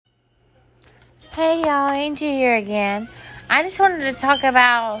Hey y'all, Angie here again. I just wanted to talk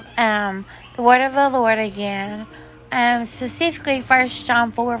about the word of the Lord again. Specifically 1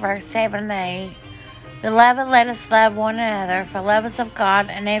 John 4, verse 7 and 8. Beloved, let us love one another, for love is of God,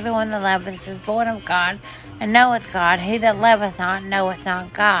 and everyone that loveth is born of God, and knoweth God. He that loveth not, knoweth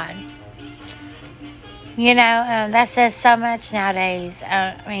not God. That says so much nowadays.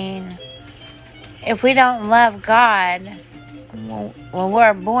 If we don't love God, when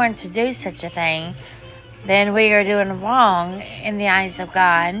we're born to do such a thing, then we are doing wrong in the eyes of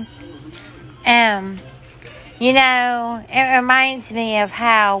God. It reminds me of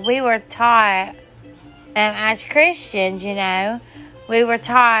how we were taught as Christians, we were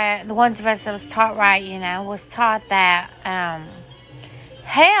taught, the ones of us that was taught right, was taught that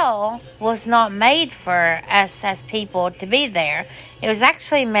hell was not made for us as people to be there. It was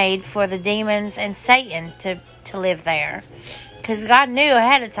actually made for the demons and Satan to live there. Because God knew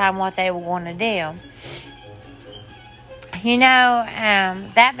ahead of time what they were going to do.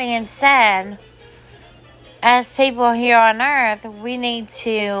 That being said, as people here on earth, we need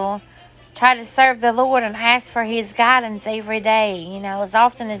to try to serve the Lord and ask for His guidance every day, as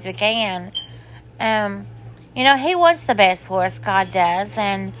often as we can. He wants the best for us, God does.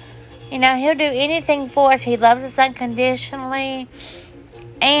 And, He'll do anything for us. He loves us unconditionally.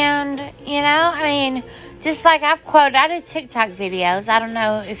 And, just like I do TikTok videos. I don't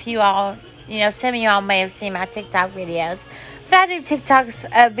know if you all, some of y'all may have seen my TikTok videos. But I do TikTok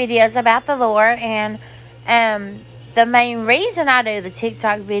videos about the Lord. And the main reason I do the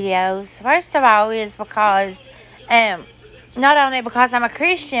TikTok videos, first of all, is because, not only because I'm a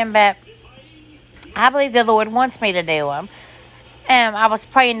Christian, but I believe the Lord wants me to do them. I was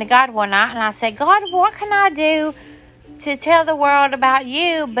praying to God one night, and I said, God, what can I do to tell the world about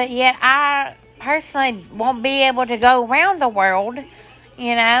you, but yet I personally won't be able to go around the world,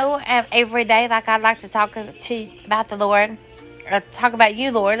 every day like I'd like to talk to you about the Lord, or talk about you,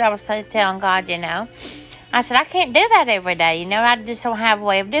 Lord. I was telling God, I said, I can't do that every day, I just don't have a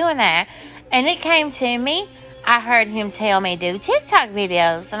way of doing that. And it came to me, I heard Him tell me do TikTok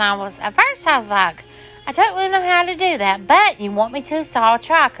videos, and at first I was like, I don't really know how to do that, but you want me to, so I'll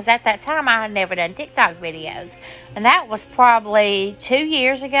try, because at that time I had never done TikTok videos, and that was probably 2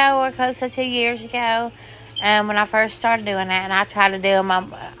 years ago, or close to 2 years ago, when I first started doing that, and I try to do them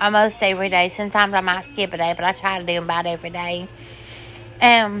almost every day. Sometimes I might skip a day, but I try to do them about every day.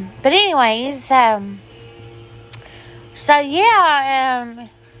 But anyways,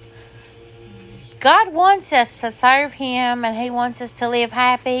 God wants us to serve Him, and He wants us to live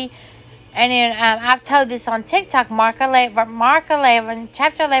happy. And then I've told this on TikTok, Mark 11,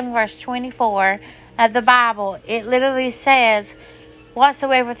 chapter 11, verse 24 of the Bible. It literally says,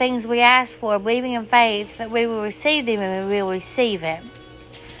 whatsoever things we ask for, believing in faith, that we will receive them, and we will receive it.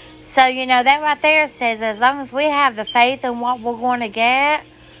 So, that right there says, as long as we have the faith in what we're going to get,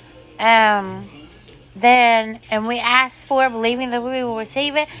 and we ask for it, believing that we will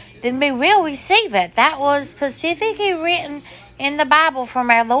receive it, then we will receive it. That was specifically written in the Bible from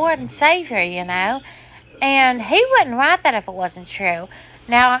our Lord and Savior, and He wouldn't write that if it wasn't true.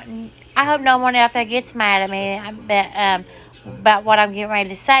 Now, I hope no one out there gets mad at me about what I'm getting ready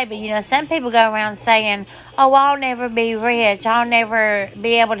to say, but some people go around saying, oh, I'll never be rich, I'll never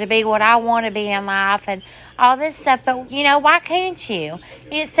be able to be what I want to be in life, and all this stuff. But why can't you?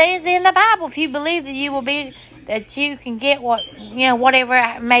 It says in the Bible, if you believe that you will be, that you can get whatever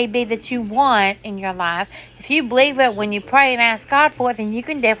it may be that you want in your life. If you believe it when you pray and ask God for it, then you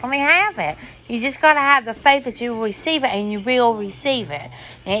can definitely have it. You just got to have the faith that you will receive it, and you will receive it.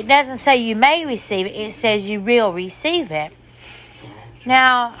 And it doesn't say you may receive it, it says you will receive it.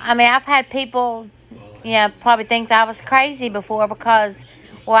 Now, I've had people, probably think that I was crazy before, because,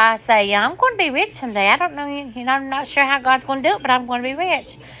 I say, I'm going to be rich someday. I don't know, I'm not sure how God's going to do it, but I'm going to be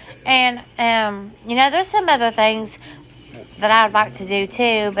rich. And, there's some other things that I would like to do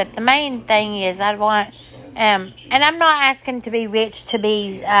too, but the main thing is I want, and I'm not asking to be rich to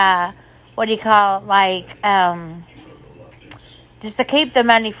be, just to keep the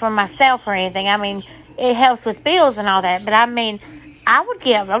money for myself or anything. It helps with bills and all that, but I'd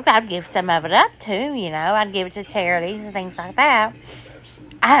give some of it up too, I'd give it to charities and things like that.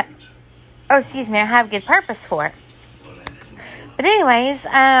 I have good purpose for it. But anyways,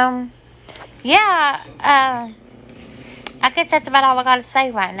 I guess that's about all I got to say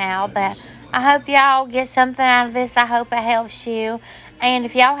right now. But I hope y'all get something out of this. I hope it helps you. And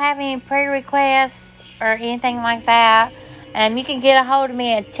if y'all have any prayer requests or anything like that, you can get a hold of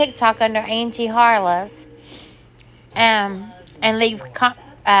me at TikTok under Angie Harless. And leave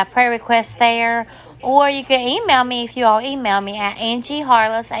prayer requests there. Or you can email me if you all email me at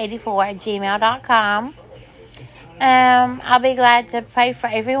angieharless84@gmail.com. I'll be glad to pray for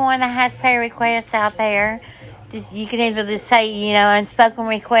everyone that has prayer requests out there. You can either just say, unspoken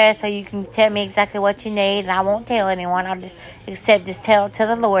requests, or you can tell me exactly what you need, and I won't tell anyone. I'll just tell it to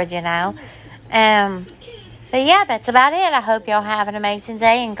the Lord, But yeah, that's about it. I hope y'all have an amazing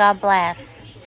day, and God bless.